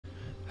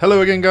Hello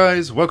again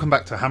guys, welcome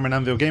back to Hammer and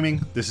Anvil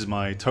Gaming. This is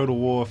my Total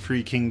War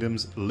Three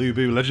Kingdoms Lu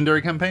Bu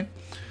Legendary campaign.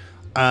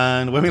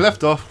 And when we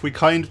left off, we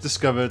kind of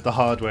discovered the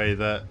hard way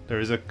that there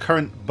is a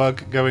current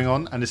bug going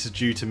on, and this is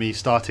due to me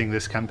starting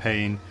this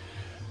campaign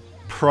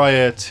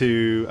prior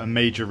to a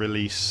major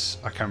release.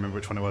 I can't remember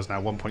which one it was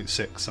now,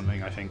 1.6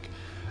 something I think.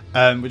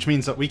 Which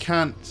means that we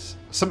can't...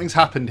 Something's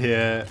happened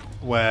here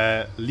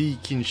where Li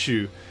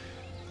Qinshu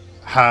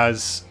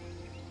has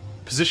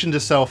positioned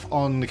herself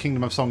on the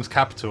Kingdom of Song's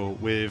capital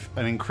with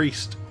an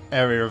increased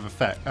area of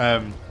effect,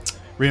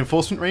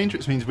 reinforcement range,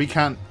 which means we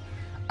can't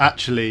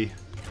actually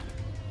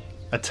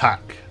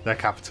attack their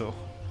capital.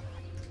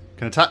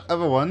 Can attack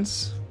other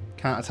ones,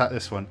 can't attack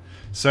this one.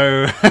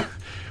 So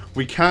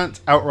we can't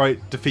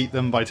outright defeat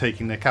them by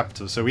taking their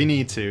capital. So we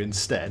need to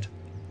instead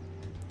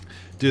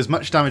do as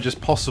much damage as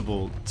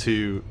possible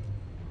to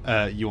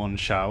Yuan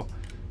Shao.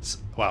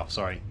 Well,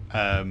 sorry.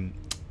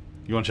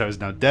 Yuan Shao is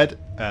now dead,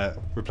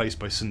 replaced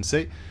by Sun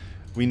Ce.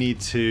 We need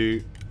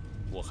to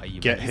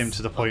get him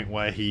to the point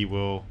where he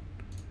will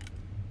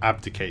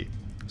abdicate.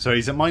 So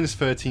he's at minus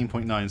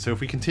 13.9, so if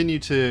we continue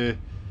to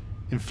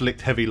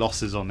inflict heavy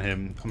losses on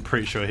him, I'm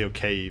pretty sure he'll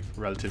cave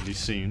relatively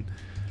soon.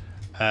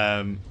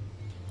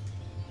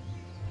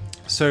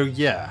 So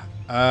yeah,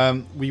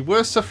 we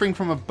were suffering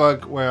from a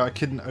bug where I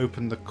couldn't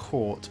open the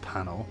court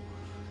panel.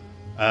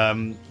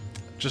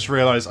 Just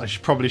realised I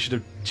probably should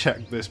have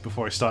checked this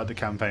before I started the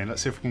campaign.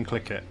 Let's see if we can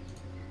click it.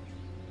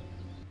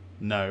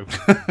 No.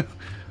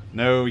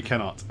 No, we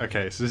cannot.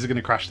 Okay, so this is going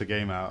to crash the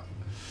game out.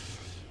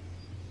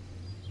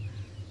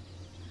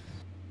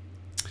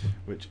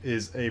 Which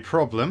is a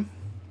problem.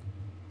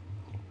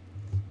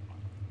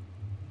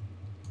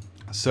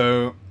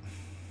 So,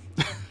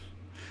 this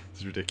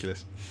is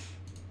ridiculous.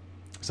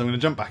 So I'm going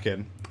to jump back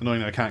in.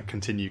 Annoyingly, I can't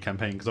continue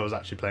campaign because I was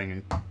actually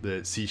playing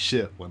the Si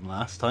Shi one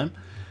last time.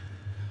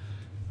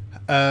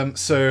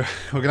 So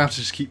we're going to have to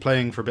just keep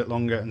playing for a bit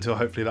longer until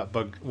hopefully that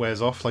bug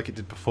wears off like it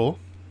did before.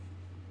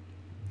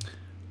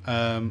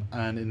 And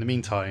in the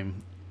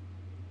meantime,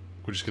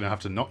 we're just going to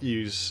have to not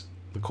use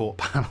the court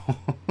panel.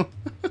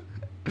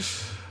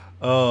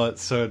 Oh,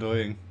 it's so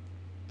annoying.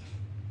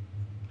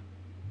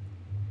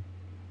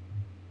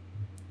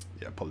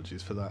 Yeah,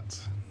 apologies for that.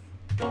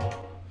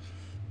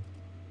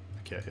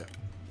 Okay, yeah.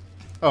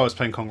 Oh, I was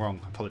playing Kong wrong.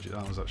 Apologies,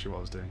 that was actually what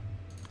I was doing.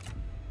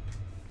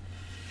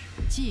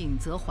 静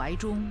则怀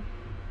忠，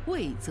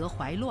畏则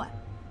怀乱。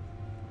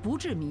不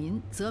治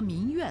民，则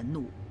民怨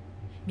怒；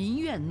民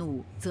怨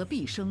怒，则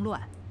必生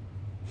乱。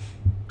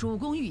主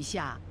公御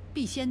下，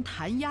必先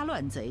弹压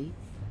乱贼，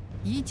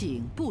以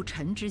警不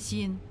臣之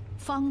心，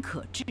方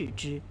可治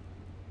之。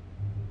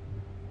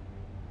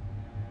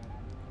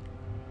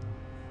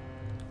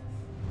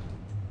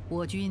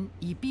我军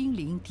已兵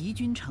临敌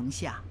军城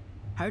下，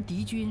而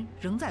敌军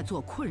仍在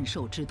做困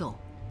兽之斗。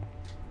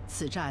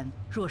此战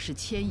若是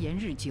牵延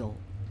日久，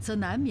 则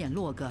难免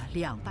落个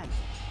两败。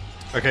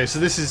 Okay, so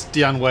this is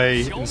Dian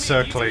Wei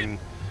encircling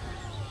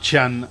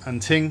Qian and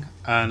Ting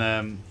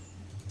and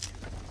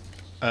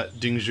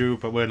Dingzhou,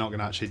 but we're not going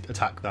to actually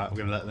attack that. We're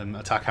going to let them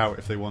attack out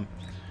if they want.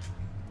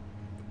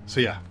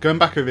 So yeah, going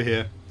back over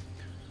here.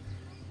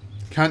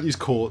 Can't use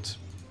court.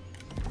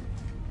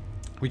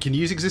 We can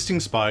use existing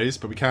spies,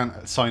 but we can't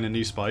assign a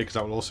new spy because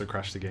that will also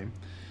crash the game.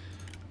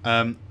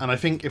 And I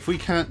think if we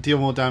can't deal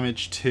more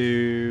damage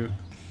to...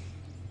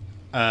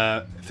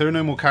 if there are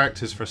no more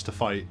characters for us to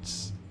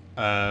fight,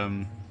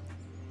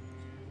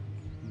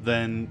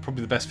 then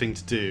probably the best thing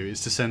to do is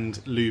to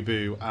send Lu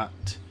Bu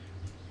at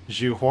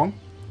Zhu Huang,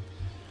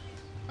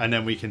 and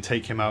then we can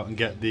take him out and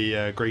get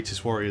the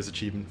Greatest Warriors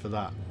achievement for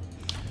that.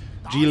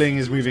 Jiling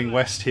is moving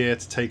west here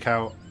to take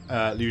out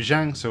Liu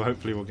Zhang, so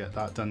hopefully we'll get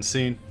that done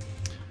soon.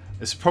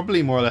 It's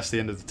probably more or less the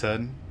end of the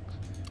turn.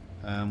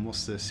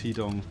 What's this?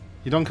 Hedong.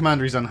 Hedong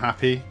Commander is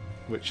unhappy,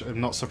 which I'm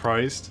not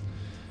surprised.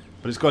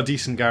 But it's got a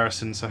decent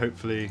garrison, so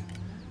hopefully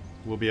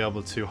we'll be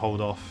able to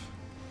hold off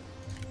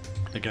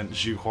against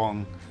Zhu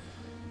Huang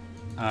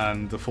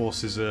and the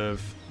forces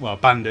of, well,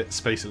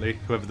 bandits, basically,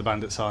 whoever the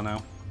bandits are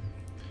now.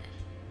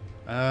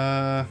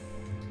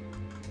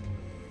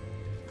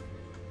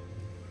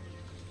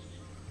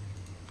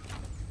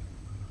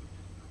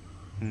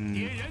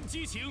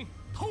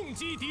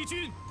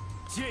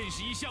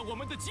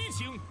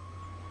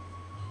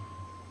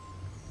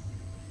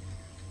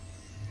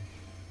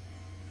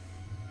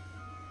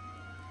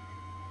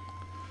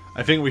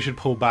 I think we should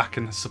pull back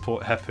and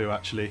support Hepu,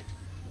 actually.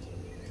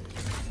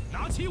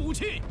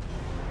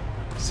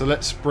 So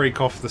let's break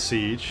off the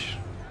siege.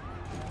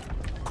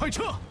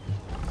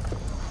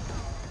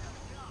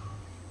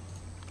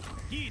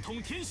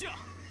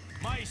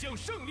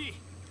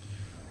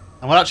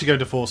 And we'll actually go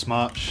to force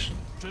march.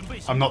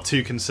 I'm not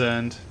too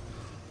concerned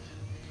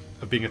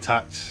of being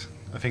attacked.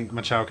 I think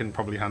Ma Chao can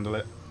probably handle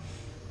it.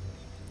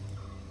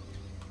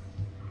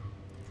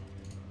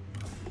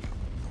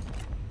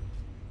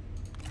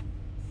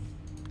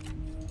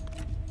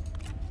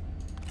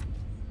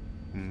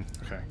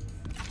 Okay.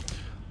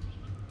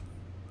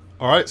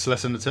 Alright, so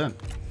let's end the turn.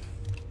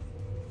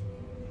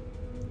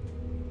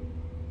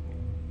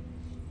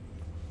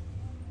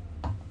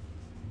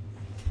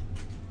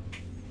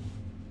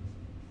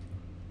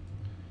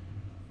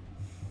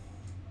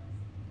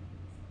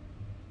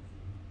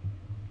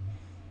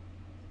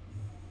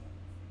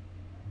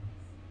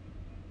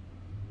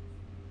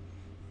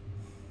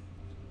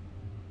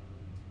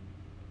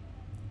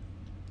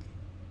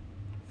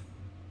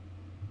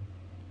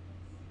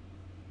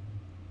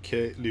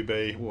 Liu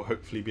Bei will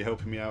hopefully be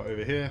helping me out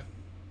over here.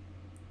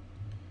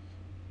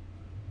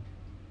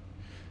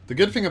 The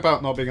good thing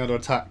about not being able to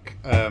attack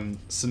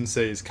Sun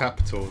Ce's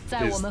capital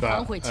is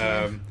that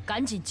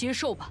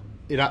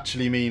it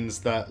actually means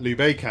that Liu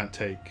Bei can't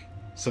take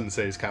Sun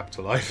Ce's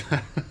capital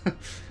either.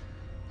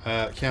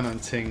 Qian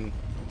and Ting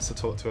wants to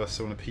talk to us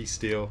on a peace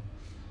deal.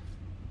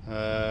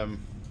 No,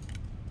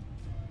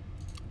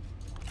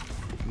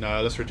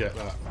 let's reject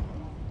that.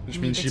 Which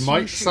means she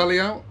might sally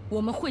out?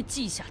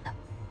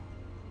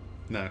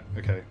 No,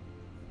 okay.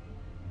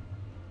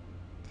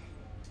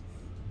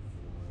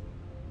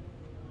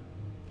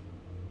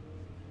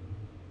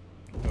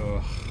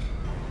 Ugh.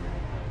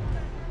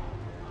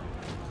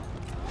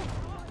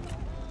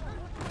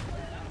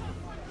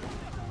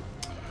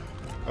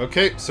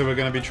 Okay, so we're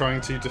going to be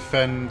trying to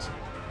defend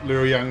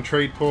Luoyang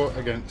trade port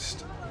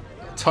against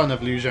a ton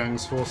of Liu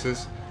Zhang's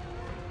forces.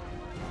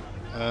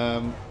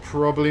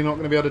 Probably not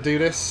going to be able to do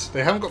this.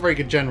 They haven't got very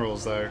good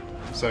generals though,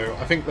 so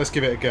I think let's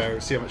give it a go,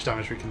 see how much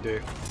damage we can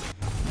do.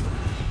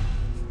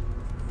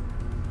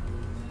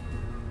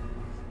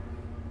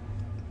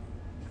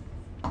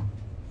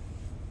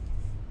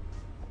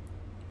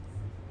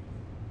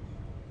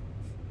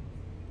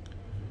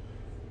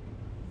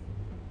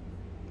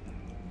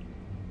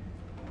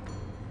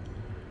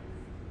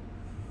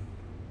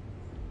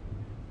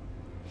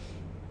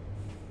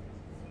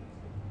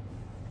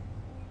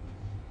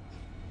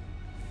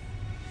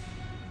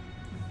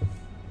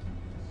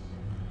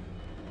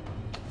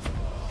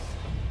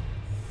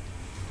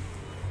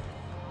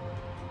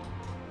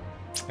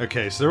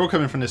 Okay, so they're all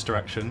coming from this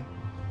direction.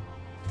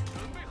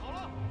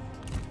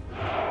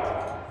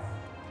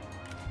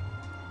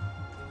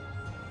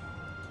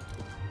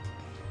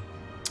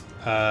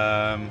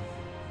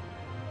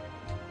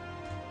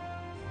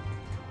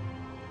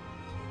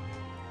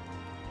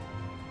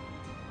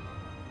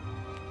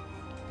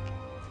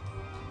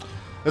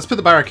 Let's put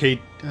the barricade.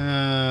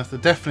 They're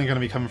definitely going to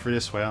be coming through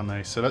this way, aren't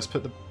they? So let's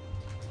put the...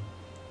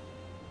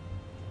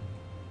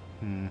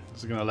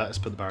 Is it going to let us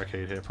put the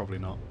barricade here? Probably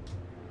not.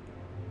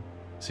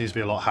 Seems to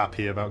be a lot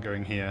happy about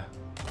going here.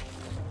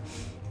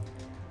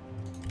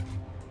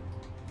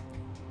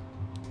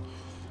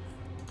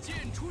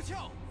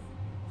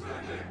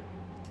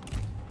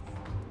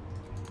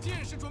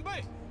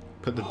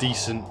 Put the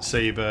decent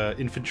saber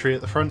infantry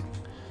at the front,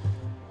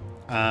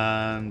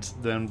 and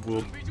then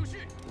we'll put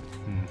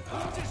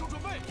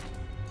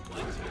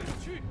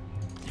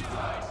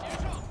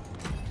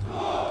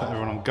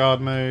everyone on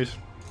guard mode.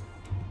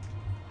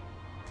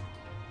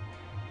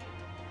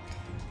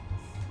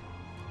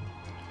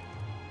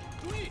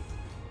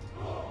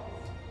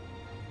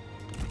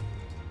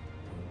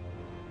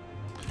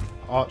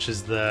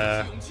 Archer's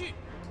there.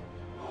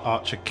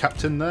 Archer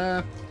captain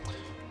there.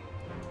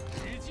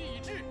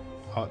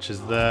 Archer's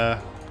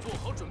there.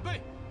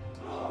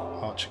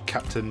 Archer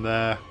captain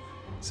there.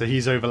 So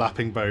he's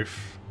overlapping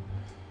both.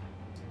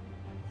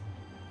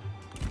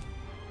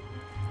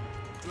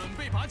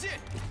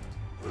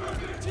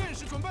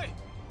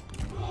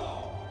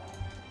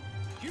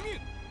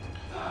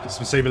 Get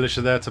some Saber Militia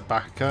there to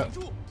back up.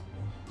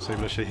 Saber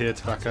Militia here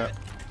to back up.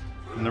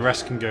 And the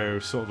rest can go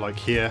sort of like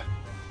here.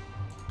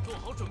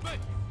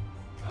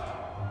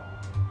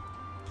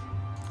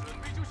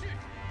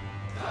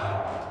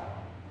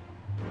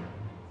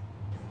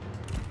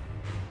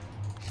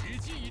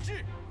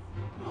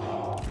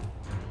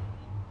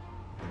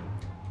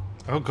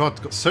 Oh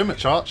god, got so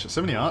much archers,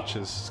 so many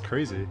archers, it's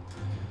crazy.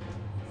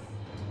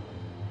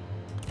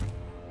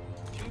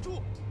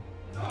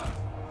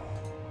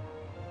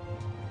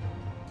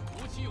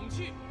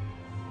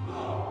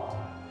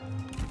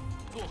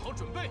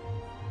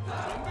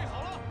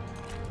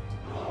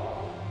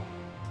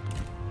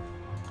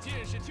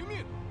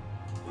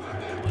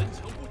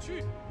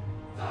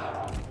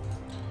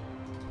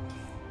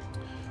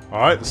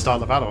 Alright, let's start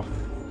the battle.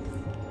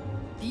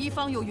 敌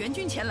方有援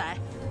军前来。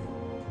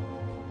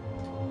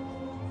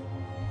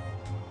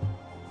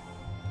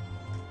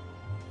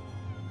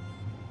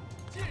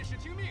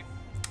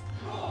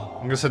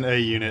 I'm gonna send a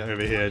unit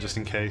over here just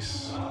in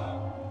case.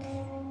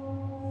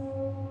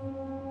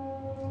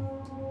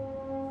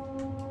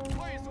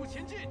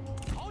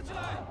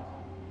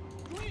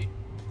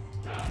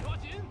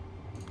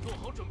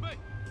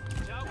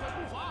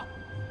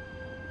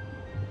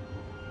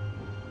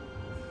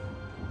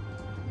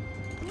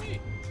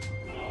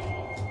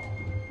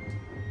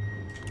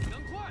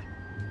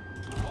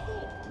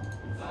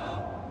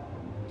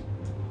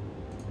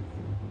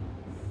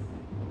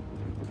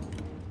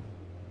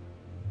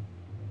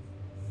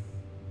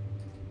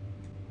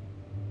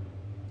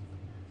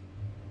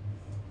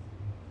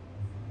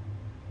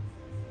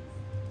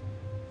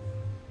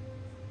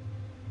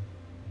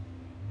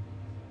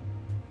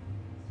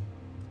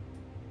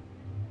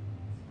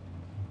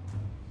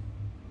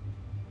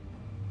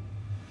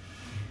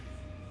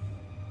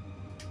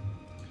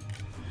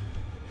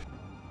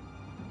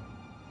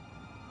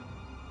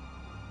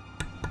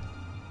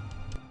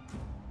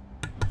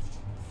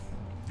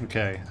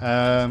 Okay,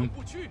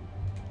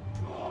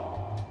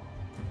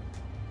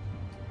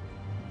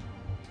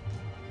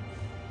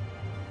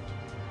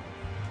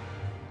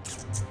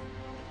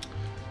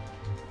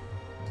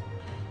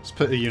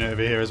 put a unit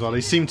over here as well.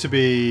 He seemed to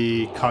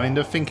be kind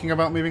of thinking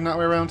about moving that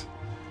way around.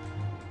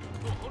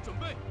 做好准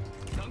备，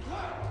赶快！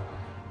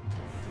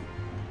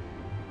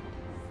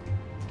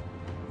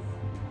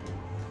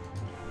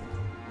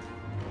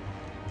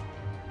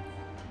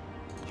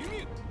听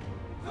命，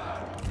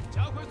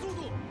加快速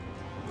度，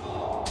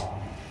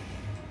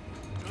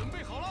准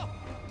备好了，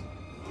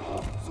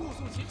速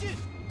速前进。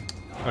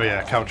 Oh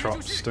yeah,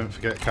 caltrops. Don't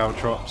forget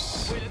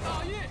caltrops. 为了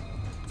大业，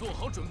做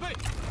好准备。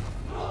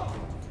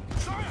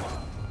杀！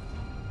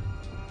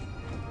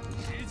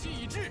时机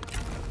已至，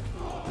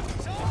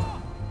杀！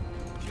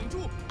挺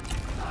住，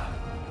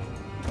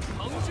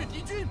惩治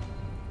敌军。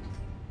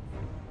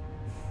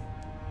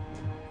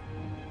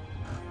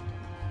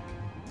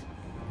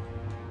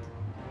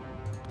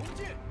弓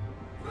箭，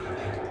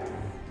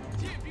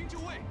箭兵就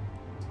位，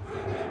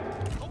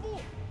跑步，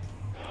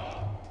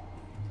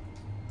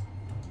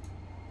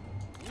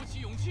鼓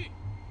起勇气。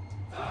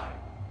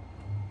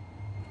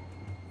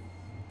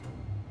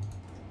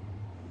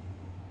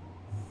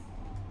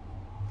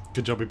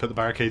 Good job we put the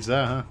barricades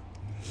there, huh?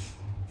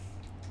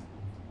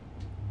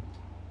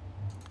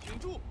 挺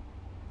住！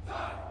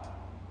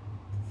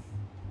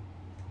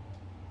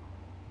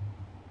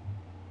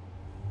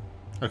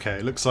 Okay,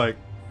 it looks like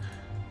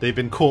they've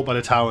been caught by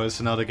the towers,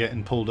 so now they're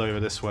getting pulled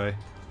over this way.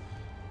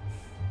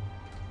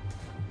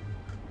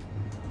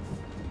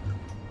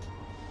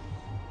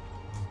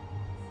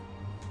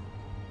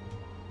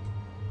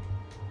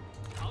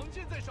 长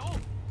剑在手，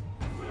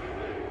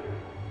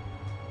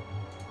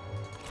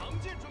长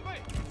剑准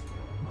备。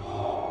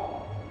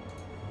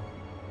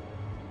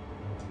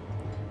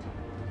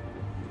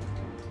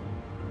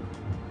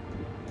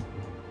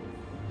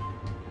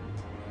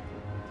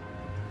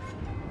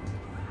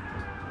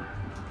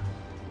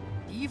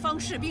敌方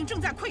士兵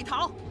正在溃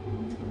逃，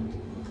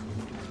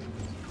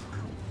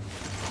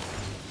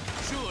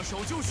射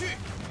手就绪。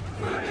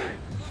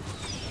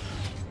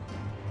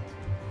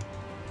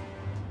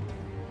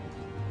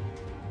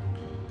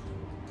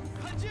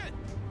看剑，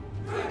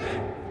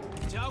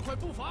加快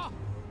步伐，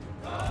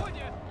快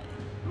点！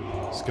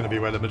 It's going to be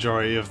where the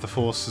majority of the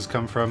force has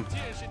come from. 剑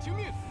士听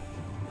命。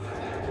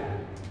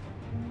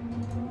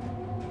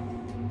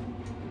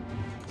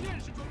剑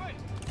士准备，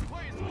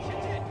快速前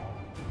进。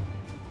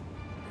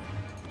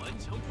顽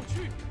强不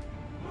屈。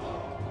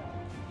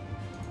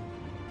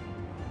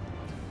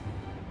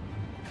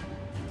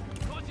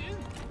抓紧！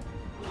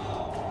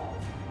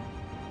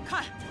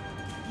看，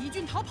敌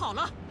军逃跑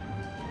了。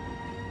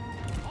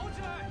 跑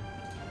起来！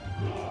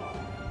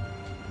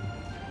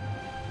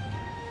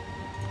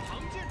长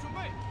剑准备，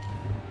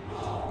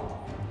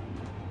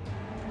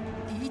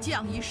敌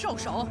将已受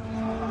首，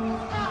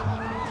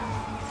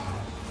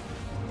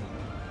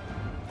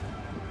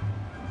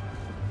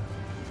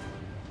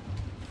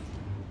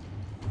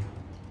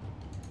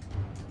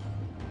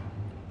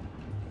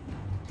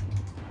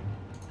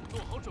做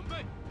好准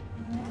备，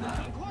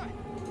赶快！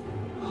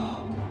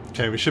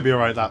 Okay, we should be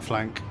alright that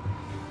flank.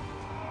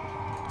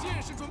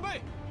 剑士准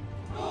备，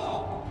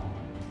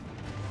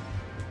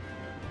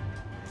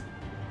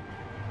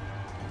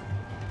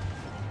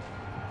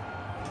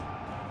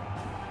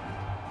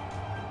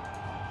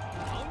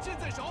长剑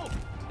在手，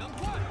赶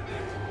快！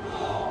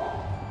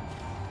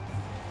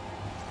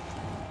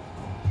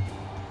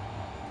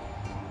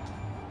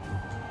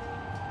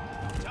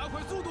加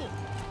快速度，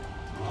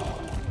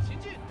前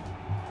进，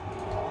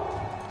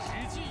时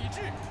机已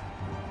至。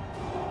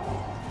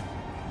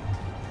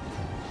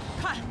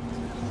 看，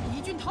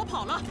敌军逃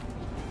跑了。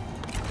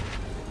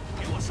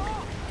给我杀！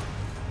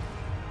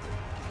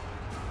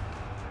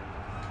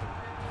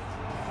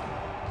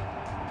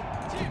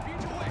剑兵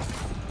就位，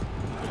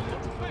做好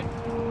准备，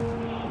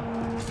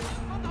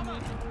打翻他们，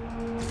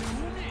除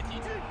灭敌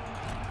军。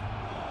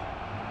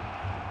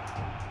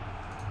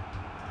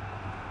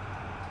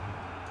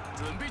准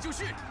备就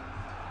绪，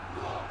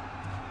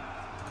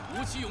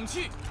鼓起勇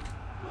气，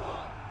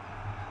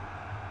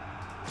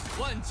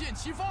万箭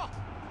齐发。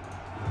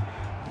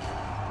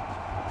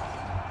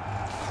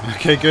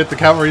 Okay, good. The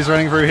cavalry's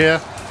running through here.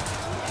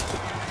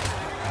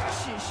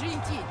 矢石一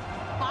尽，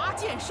拔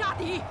剑杀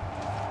敌。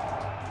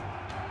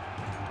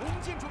弓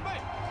箭准备，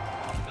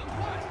赶快！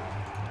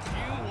听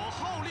我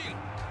号令，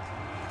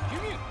听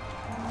命，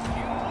听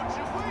我指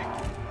挥。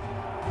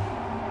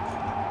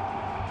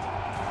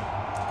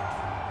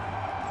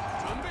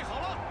准备好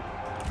了，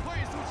快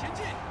速前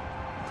进！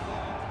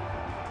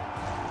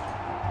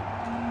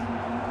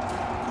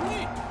注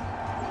意，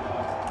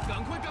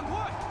赶快，赶快！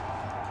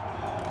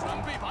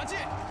准备拔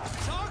剑，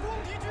杀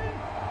光敌军！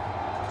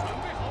准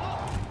备好了，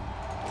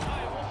待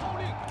我号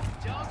令，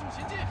加速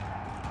前进！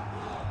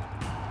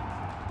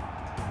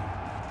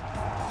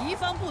 敌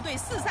方部队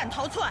四散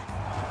逃窜，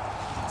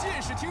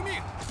剑士听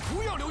命，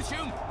不要留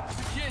情，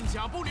片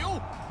甲不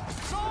留，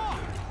杀！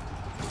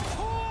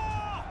杀！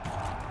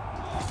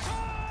杀！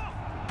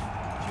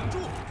挺住，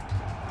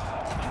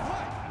赶快，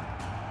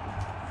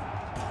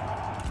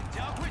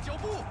加快脚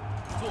步，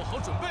做好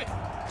准备，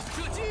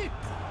射击，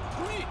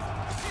注意，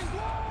进攻，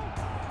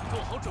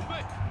做好准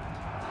备，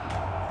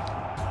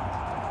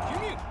听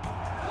命，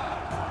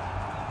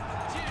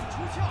剑出，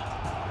出鞘。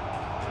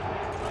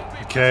准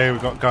备 Okay, we've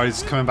got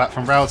guys coming back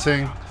from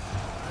routing.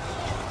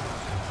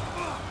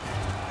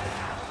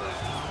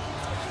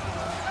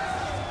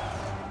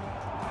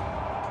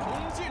 弓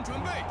箭准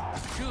备，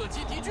射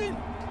击敌军，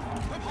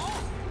快跑！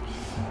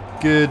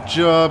 Good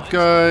job,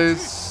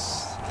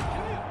 guys.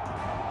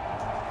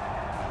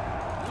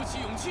 鼓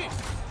起勇气，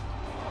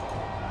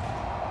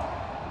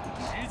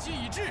时机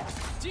已至，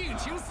尽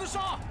情厮杀。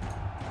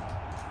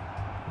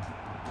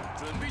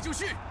准备就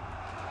绪，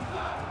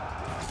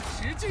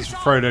实际杀，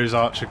 Frodo's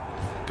archer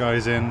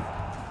guys in.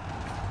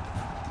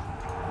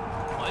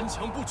 顽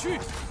强不屈，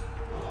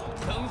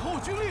等候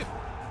军令，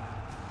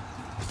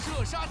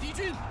射杀敌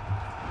军，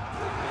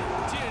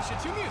箭士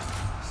听命，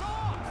杀！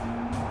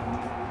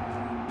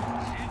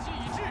时机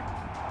已至，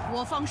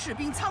我方士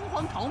兵仓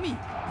皇逃命，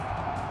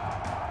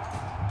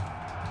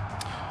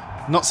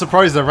 Not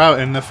surprised they're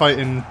routing. They're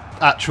fighting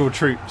actual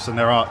troops and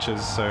they're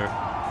archers. So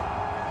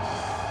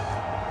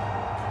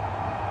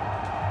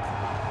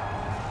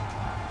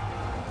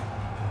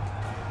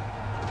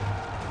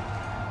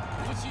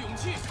鼓起勇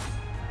气，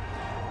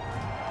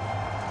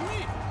注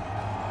意，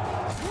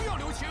不要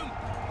留情。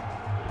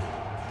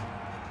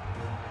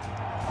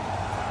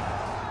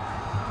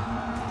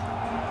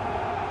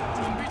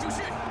准备就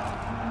绪，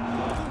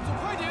动作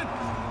快点，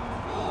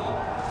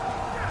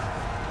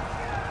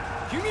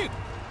听命，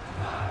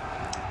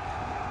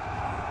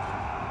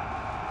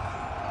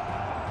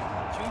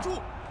挺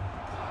住，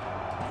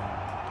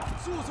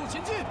速速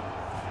前进，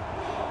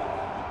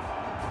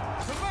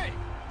准备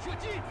射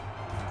击。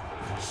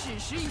 矢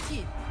石一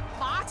进，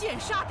拔剑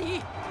杀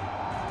敌。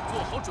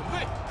做好准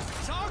备，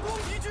杀光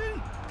敌军，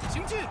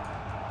行进。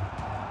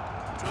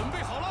准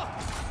备好了。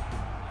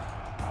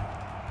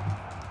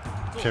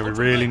 okay, we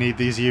really need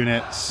these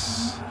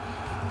units.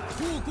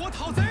 护国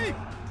讨贼。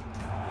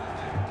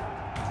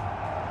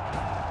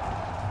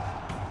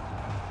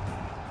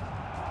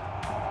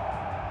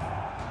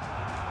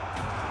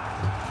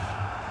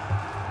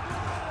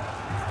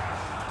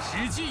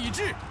时机已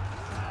至。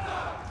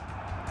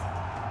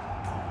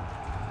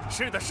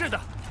是的，是的，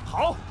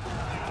好。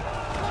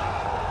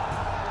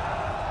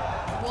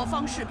 我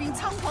方士兵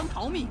仓皇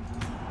逃命，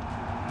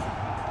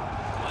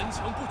顽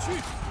强不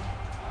屈，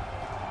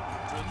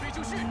准备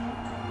就绪，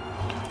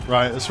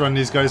 Right, let's run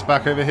these guys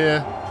back over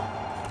here.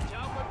 加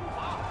快步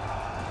伐，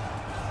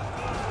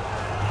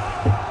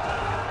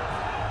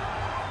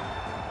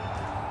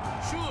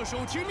射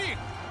手听命，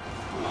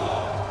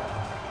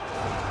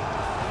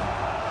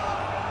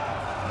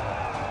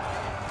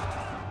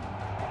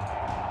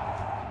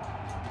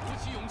鼓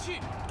起勇气，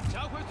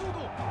加快速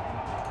度，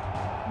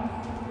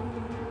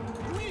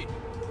注意，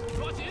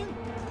抓紧，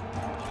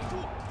挡住，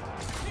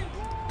进攻。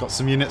 Got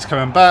some units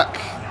coming back.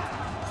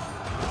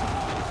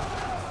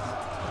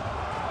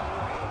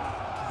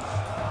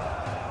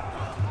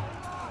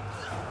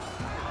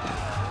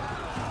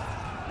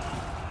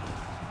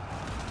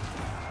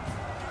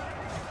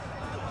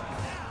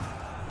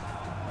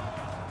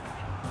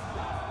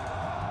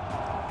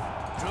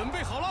 准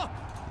备好了，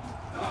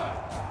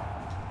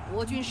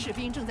国军士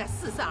兵正在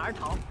四散而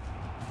逃。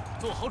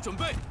做好准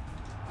备。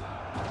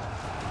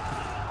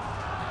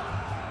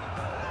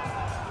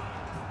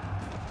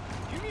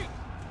听命，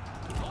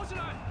跑起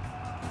来！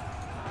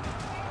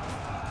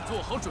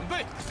做好准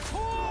备，冲！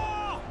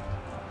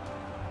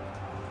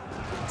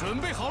准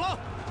备好了，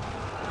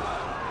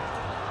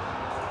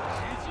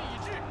时机已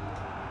至，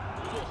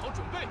做好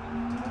准备，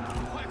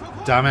快快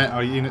快！ Damn it,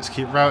 our units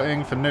keep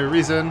routing for no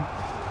reason.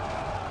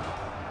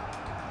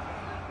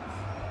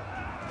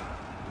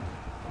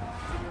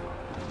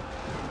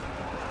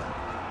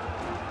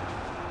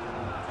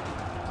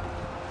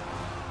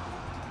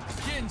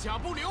 片甲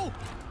不留，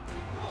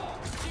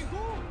进攻！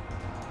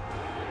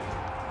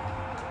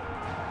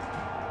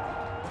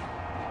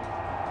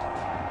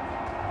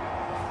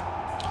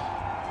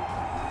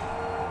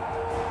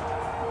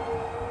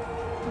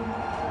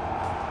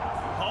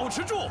保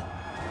持住，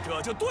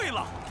这就对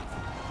了。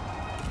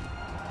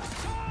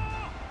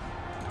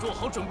做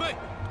好准备，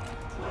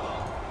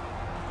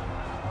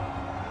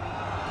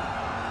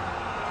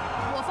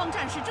我方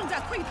战士正在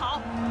溃逃，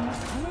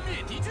扑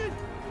灭敌军。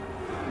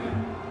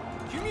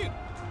听命！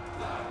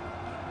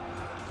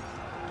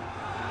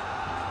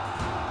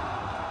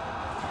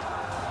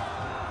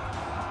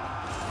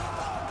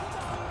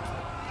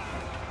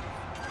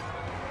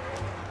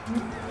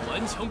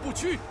顽强不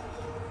屈，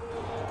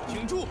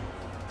挺住，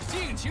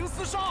尽情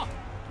厮杀。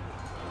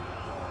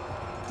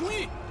注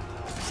意，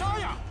杀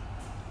呀！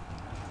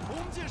弓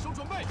箭手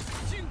准备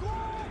进攻。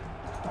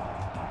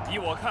依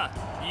我看，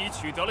已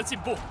取得了进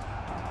步。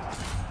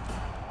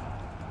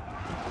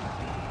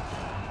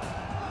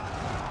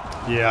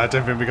 Yeah, I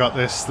don't think we got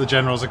this. The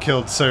generals have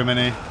killed so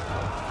many.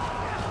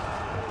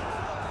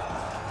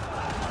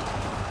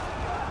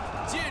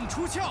 箭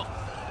出鞘，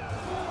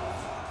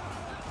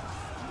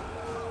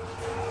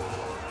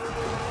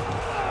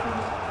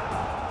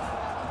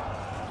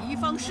敌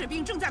方士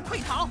兵正在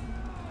溃逃。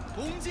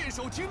弓箭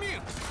手听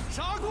命，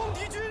杀光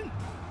敌军。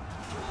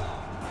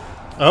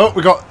 Oh,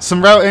 we got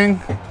some routing.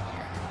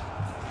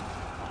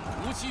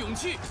 鼓起勇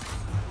气，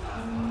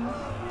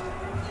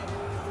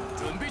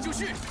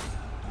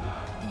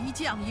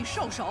敌将已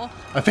受手。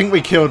 I think we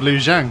killed Liu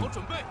好 Zhang.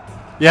 准备，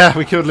 Yeah,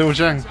 we killed Liu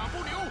Zhang. 甲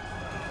不留，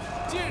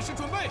剑士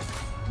准备。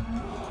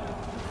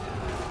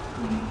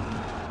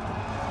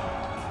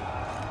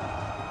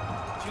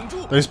挺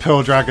住， Those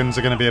Pearl Dragons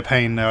are going to be a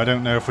pain though. I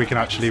don't know if we can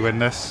actually win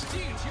this.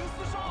 尽情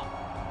厮杀。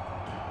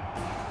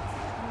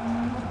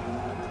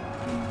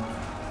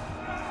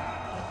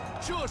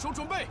射手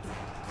准备，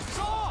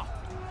杀！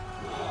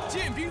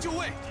剑兵就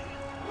位，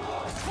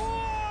冲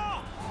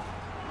啊！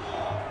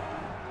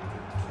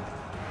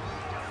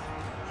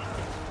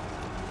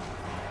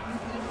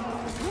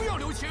 不要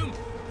留情！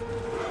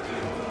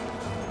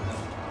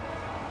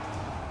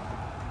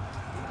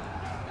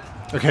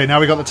 Okay, now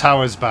we got the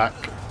towers back.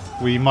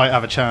 We might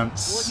have a 国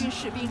chance. 军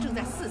士兵正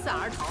在四散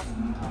而逃。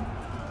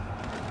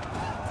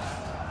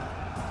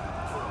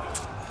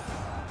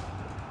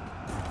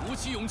 鼓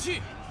起勇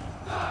气，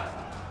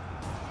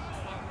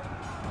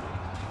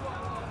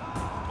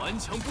顽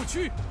强不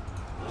屈，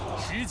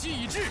时机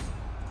已至，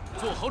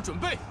做好准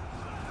备。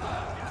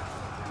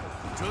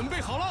准备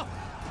好了，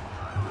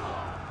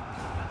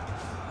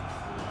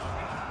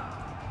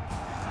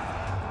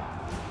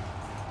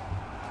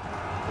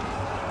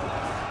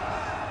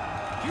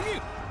听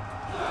命！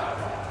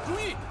注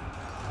意，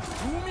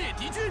诛灭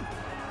敌军！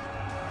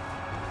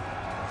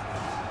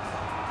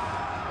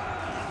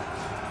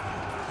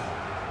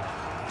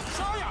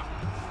 杀呀！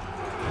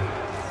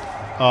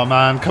 Oh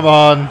man, come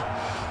on.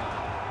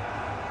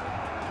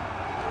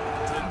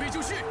 准备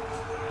就绪，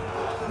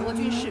国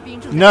军士兵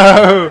正在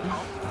No!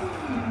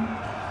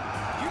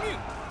 听命！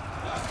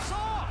杀！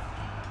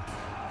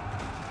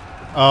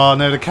 Oh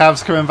no, the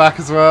Cavs coming back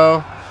as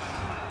well.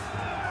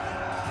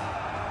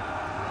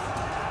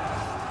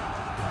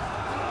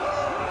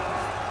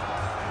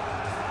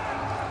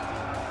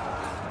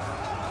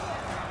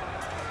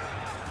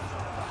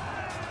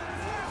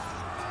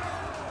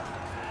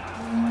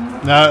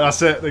 No,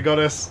 that's it. They got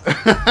us.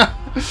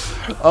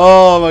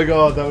 Oh my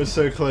god, that was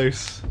so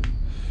close.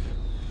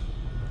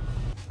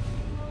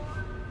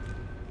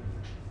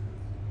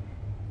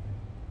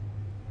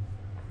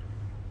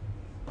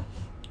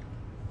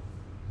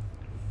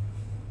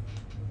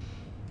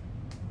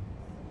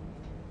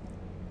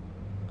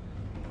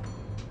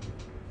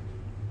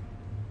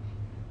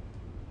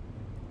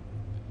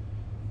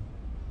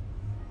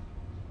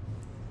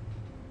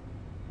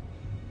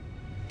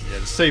 Yeah,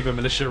 the Saber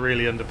Militia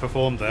really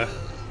underperformed there.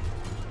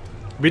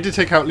 We did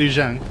take out Liu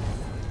Zhang.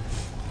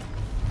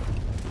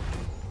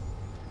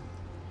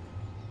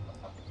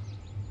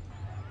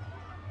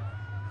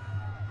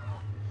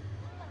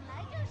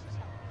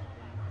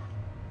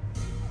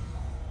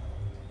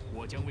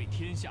 我将为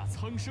天下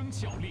苍生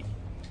效力。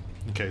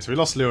 Okay, so we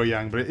lost Liu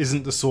Yang, but it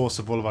isn't the source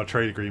of all of our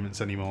trade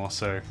agreements anymore,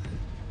 so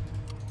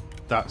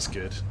that's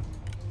good.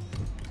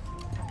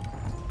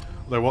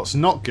 Although what's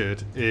not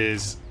good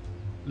is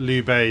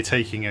Liu Bei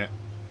taking it,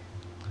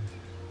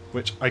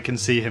 which I can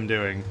see him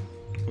doing,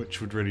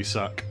 which would really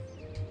suck.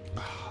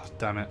 Ah,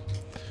 damn it.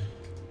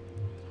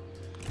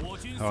 我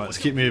军 Alright, let's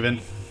所 keep moving.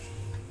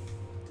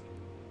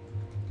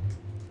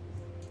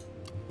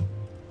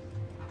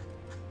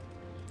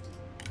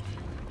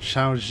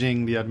 Shao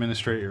Jing, the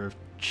administrator of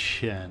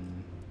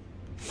Chen.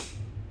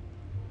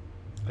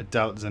 I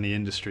doubt there's any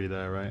industry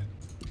there, right?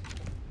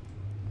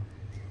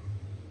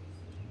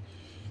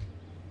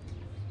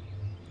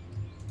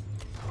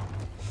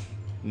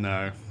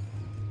 No.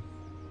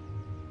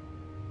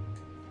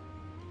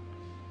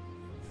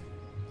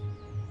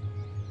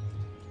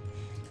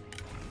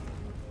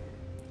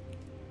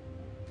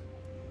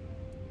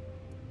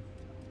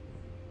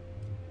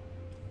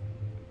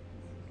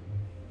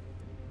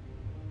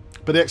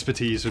 But the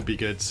expertise would be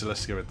good, so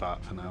let's go with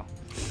that for now.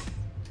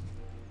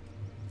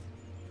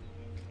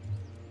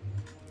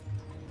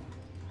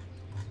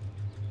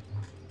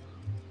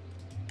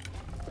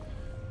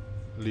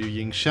 Liu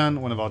Yingshan,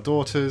 one of our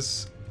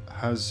daughters,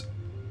 has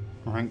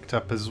ranked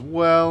up as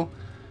well.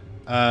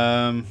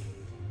 Let's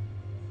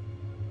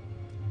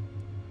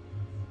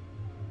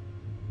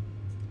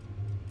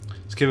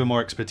give her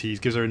more expertise,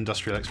 gives her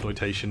industrial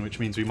exploitation, which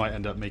means we might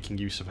end up making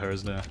use of her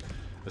as an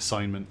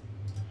assignment.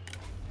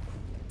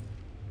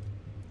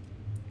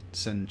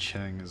 Sen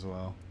Cheng as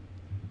well.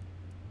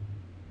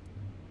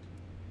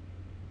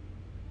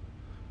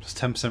 Plus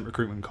 10%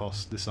 recruitment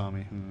cost, this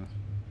army.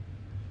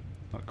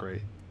 Not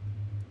great.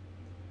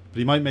 But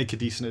he might make a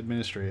decent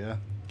administrator,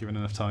 given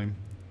enough time.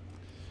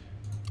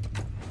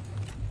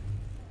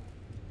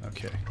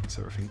 Okay, that's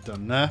everything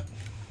done there.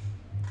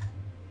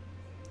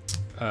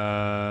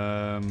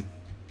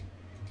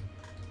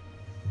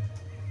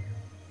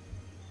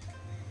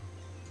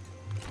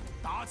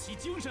 打起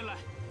精神来！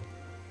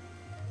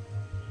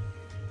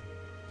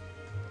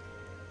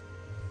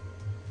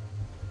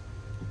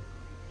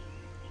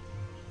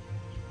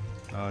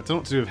 I don't know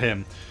what to do with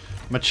him.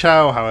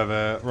 Machao,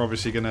 however, we're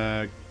obviously going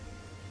to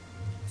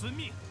遵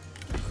命。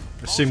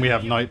 assume we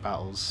have night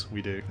battles.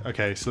 We do.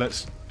 Okay, so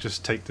let's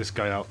just take this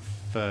guy out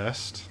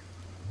first.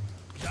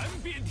 燃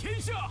遍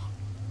天下！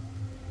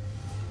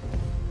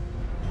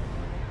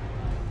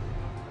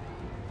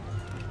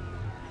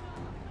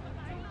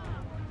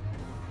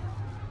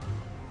 I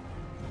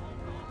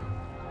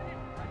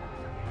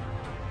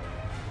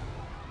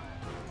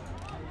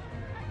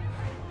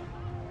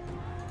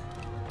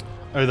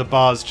Oh, the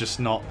bar's just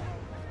not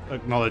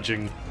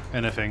acknowledging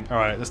anything.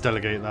 Alright, let's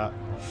delegate that.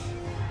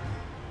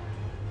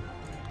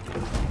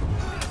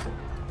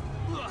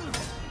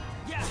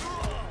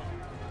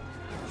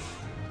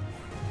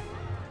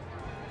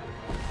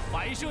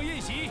 摆设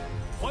宴席，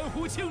欢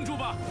呼庆祝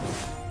吧！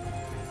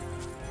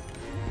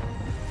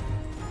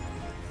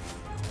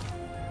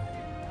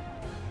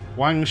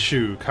 Wang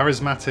Shu,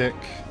 charismatic,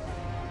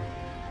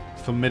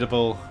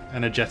 formidable,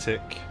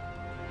 energetic.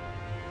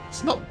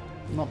 It's not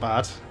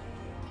bad.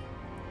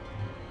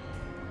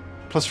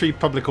 +3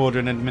 public order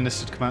and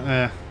administered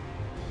command.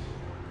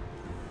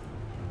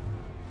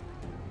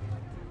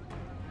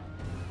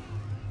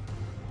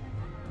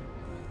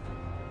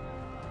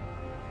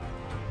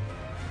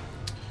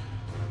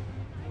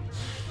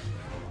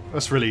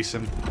 Let's release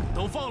him.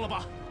 都放了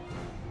吧。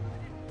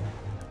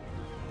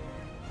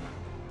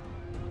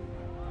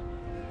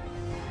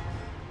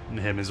 And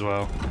him as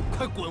well.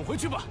 快滚回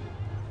去吧！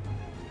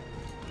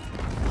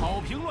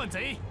好评乱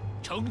贼，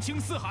澄清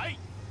四海，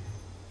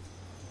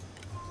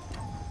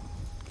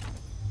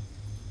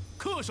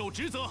恪守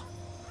职责。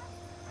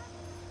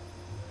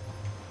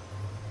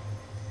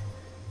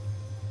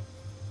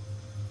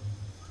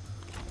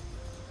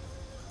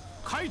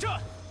开战！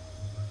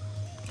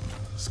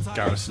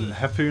 Garrison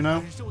Hepu now.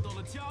 感受到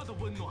了家的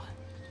温暖。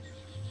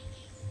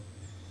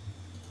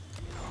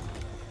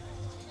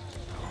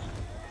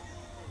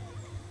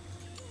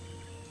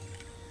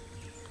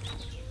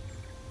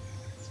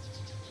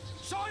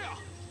 杀呀！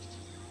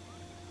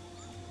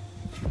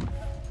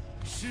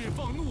释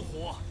放怒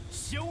火，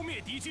消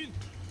灭敌军。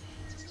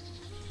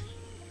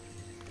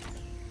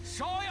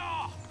杀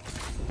呀！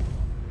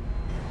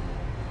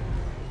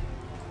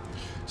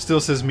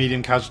 Still says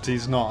medium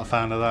casualties, not a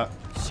fan of that.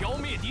 消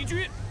灭敌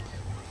军。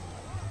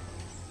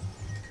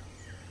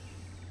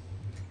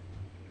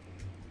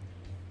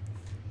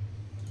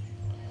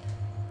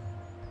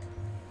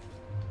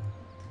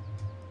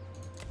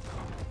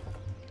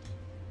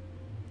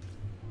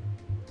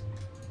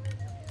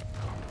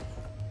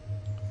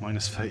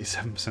 Minus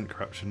 37%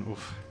 corruption.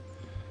 Oof.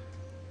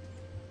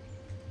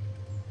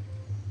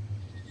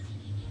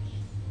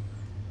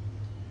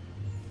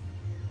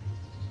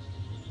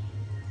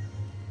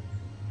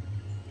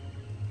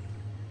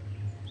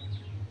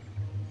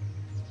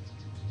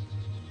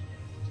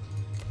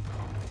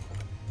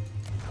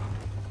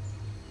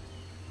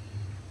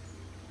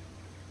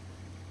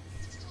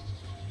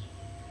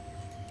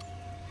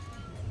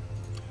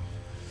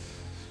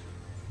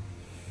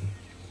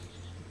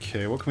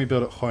 Okay, what can we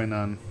build at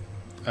Huainan?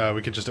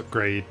 We could just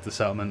upgrade the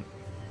settlement.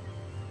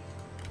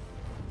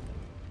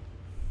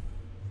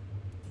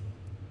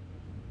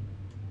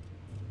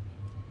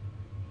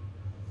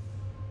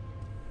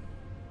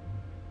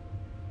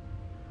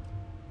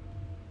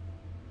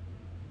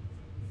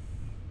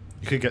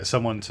 You could get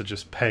someone to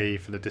just pay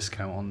for the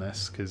discount on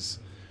this, because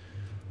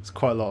it's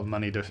quite a lot of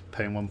money to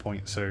pay in 1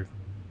 point, so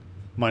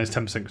minus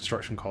 10%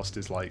 construction cost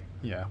is like,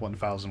 yeah,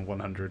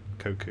 1,100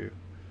 koku.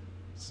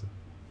 So,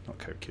 not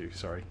koku,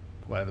 sorry.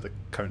 Whatever the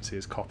currency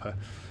is, copper.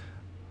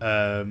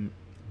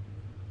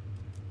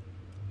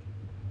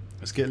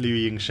 Let's get Liu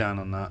Yingshan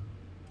on that.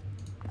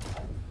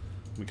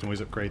 We can always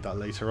upgrade that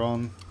later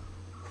on.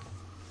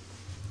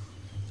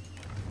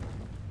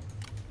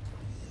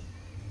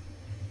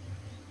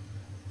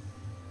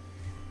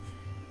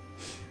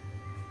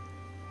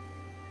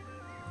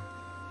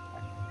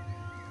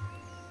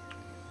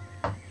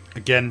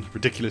 Again,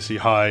 ridiculously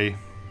high.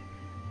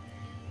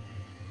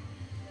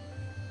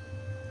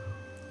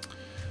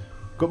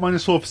 Got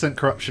minus 4%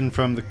 corruption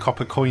from the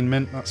copper coin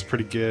mint, that's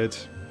pretty good.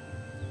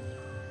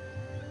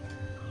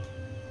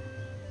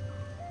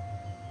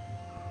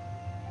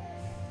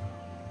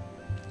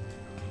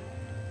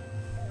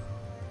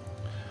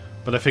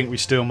 But I think we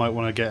still might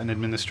want to get an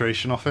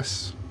administration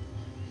office.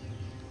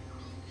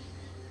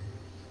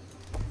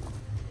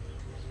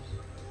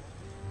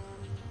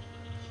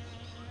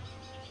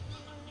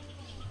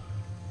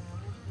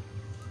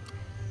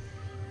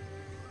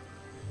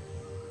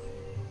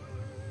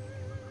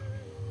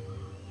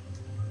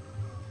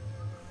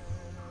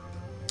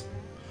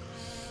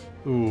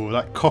 Ooh,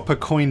 that copper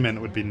coin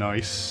mint would be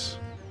nice.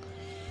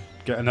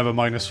 Get another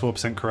minus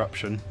 4%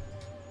 corruption.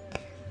 I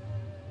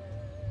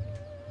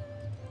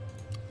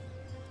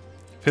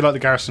feel like the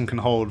garrison can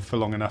hold for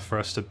long enough for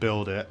us to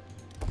build it.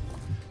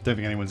 Don't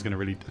think anyone's going to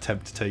really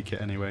attempt to take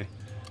it anyway.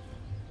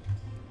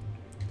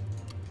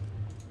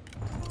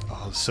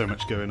 Oh, there's so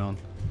much going on.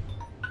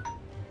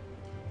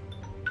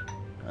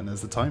 And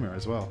there's the timer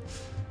as well.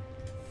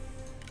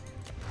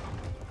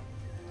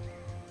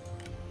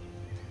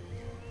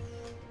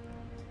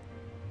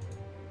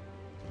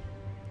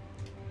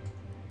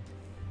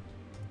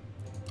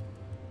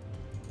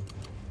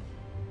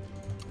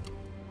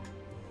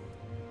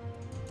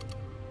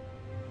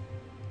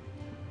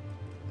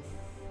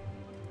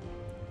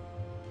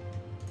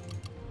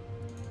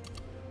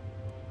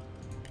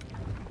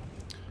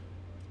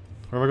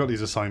 Where have I got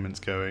these assignments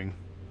going?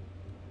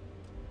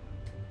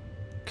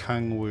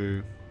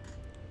 Kangwoo.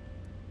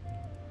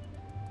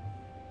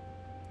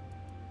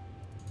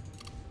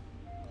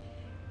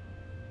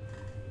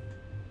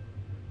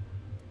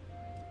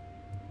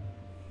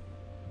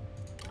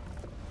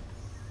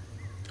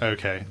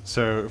 Okay,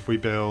 so if we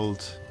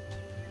build...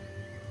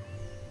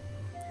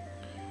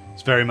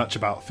 It's very much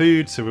about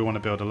food, so we want to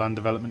build a land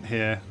development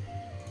here.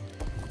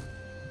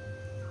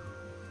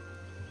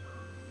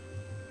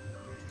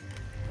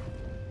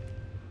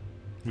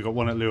 We got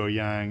one at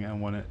Luoyang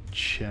and one at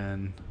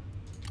Chen.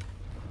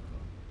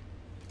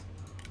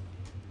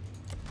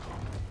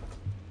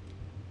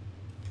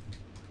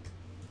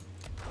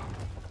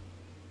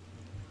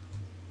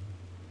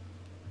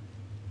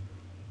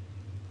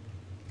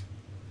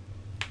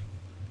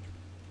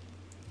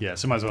 Yeah,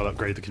 so might as well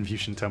upgrade the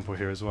Confucian Temple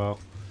here as well.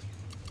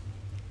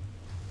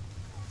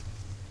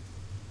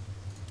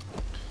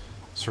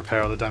 Let's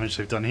repair all the damage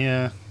they've done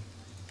here.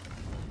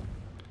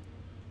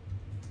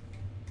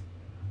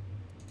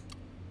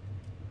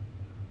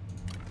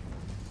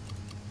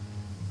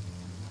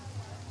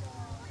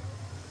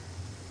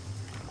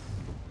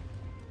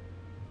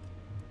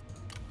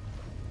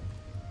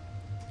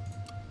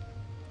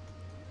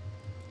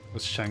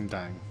 What's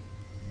Shangdang?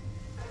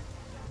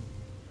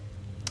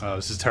 Oh,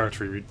 this is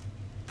territory we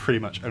pretty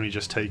much only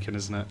just taken,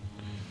 isn't it?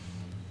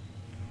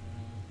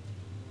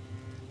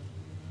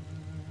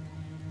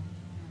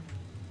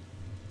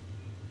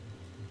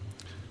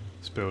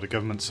 Let's build a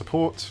government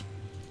support.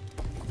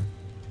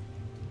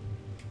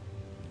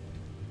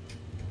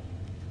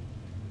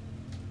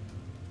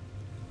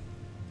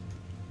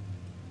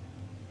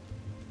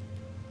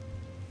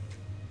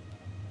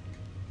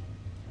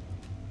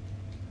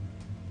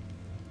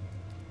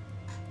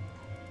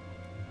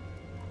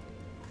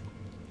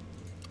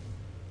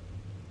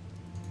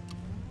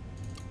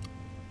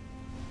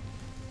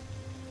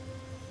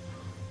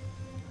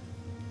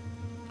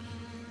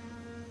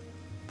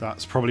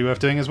 That's probably worth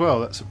doing as well.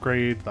 Let's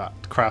upgrade that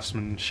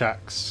craftsman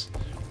shacks.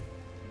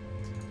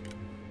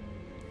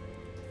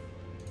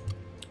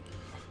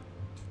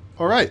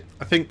 Alright,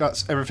 I think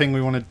that's everything we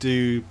want to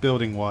do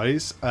building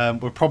wise.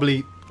 We're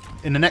probably,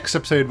 in the next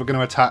episode, we're going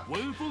to attack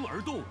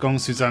Gong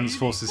Suzan's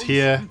forces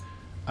here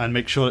and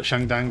make sure that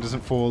Shangdang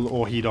doesn't fall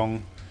or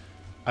Hedong.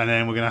 And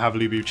then we're going to have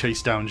Lu Bu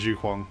chase down Zhu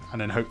Huang,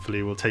 and then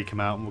hopefully we'll take him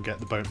out and we'll get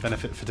the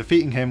benefit for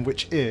defeating him,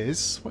 which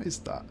is... what is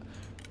that?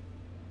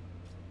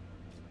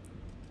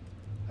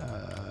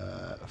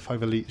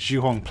 5 elite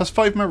Zhu Huang, plus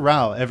 5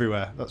 morale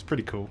everywhere. That's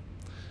pretty cool.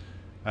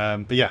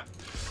 But yeah,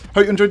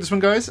 hope you enjoyed this one,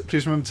 guys.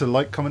 Please remember to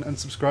like, comment and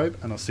subscribe,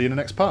 and I'll see you in the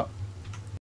next part.